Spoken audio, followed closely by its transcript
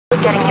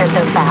getting here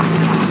so fast.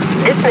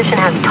 This mission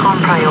has top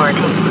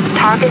priority.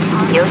 Target,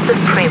 Yosef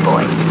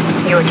Preboy.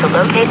 You are to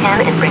locate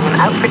him and bring him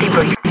out for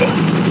debriefing.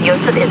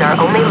 Yosef is our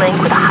only link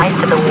with a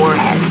heist of the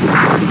warhead.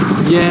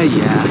 Yeah.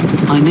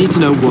 I need to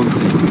know one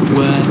thing.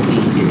 Where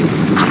he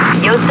is.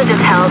 Yosef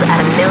is held at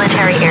a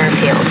military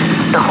airfield.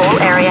 The whole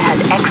area has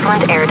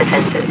excellent air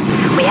defenses.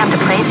 We have to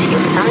place you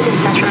some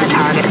distance from the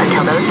target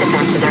until those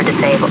defenses are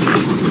disabled.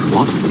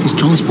 What? Is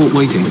transport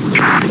waiting?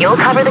 You'll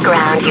cover the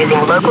ground using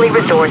locally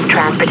resourced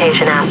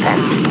transportation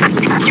assets.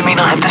 You mean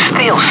I have to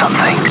steal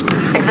something?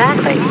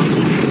 Exactly.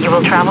 You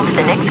will travel to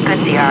the next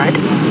goods yard.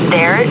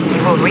 There,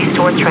 you will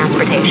resource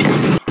transportation.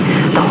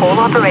 The whole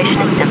operation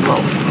is simple.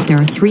 There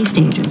are 3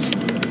 stages.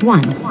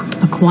 1.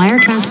 Acquire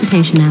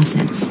transportation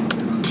assets.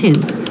 2.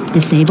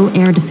 Disable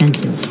air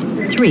defenses.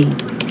 3.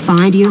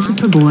 Find Yosef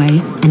Preboy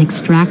and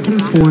extract him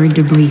for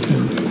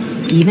debriefing.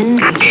 Even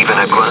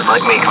a grunt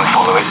like me can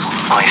follow it.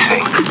 I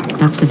see.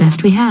 That's the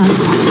best we have.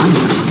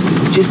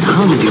 Just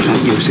how did you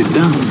track Yosef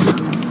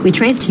down? We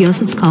traced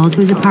Yosef's call to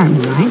his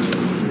apartment,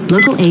 right?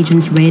 Local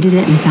agents raided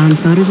it and found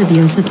photos of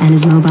Yosef and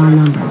his mobile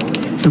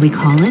number. So we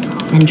call it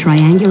and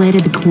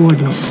triangulated the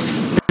coordinates.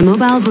 The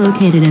mobile's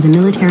located at a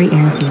military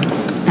airfield.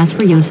 That's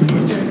where Yosef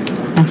is.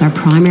 That's our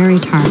primary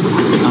target.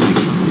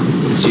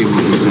 Assume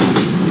he was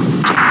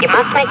there. You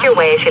must make your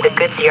way through the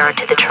goods yard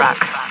to the truck.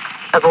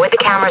 Avoid the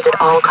cameras at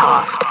all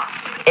costs.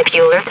 If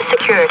you alert the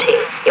security,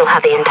 you'll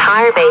have the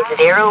entire base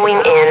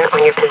zeroing in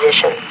on your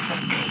position.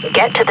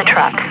 Get to the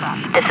truck.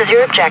 This is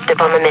your objective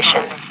on the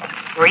mission.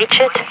 Reach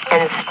it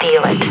and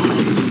steal it.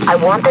 I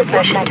want this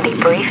mission to be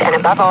brief and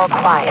above all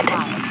quiet.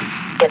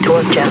 Get to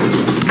work,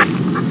 Jones.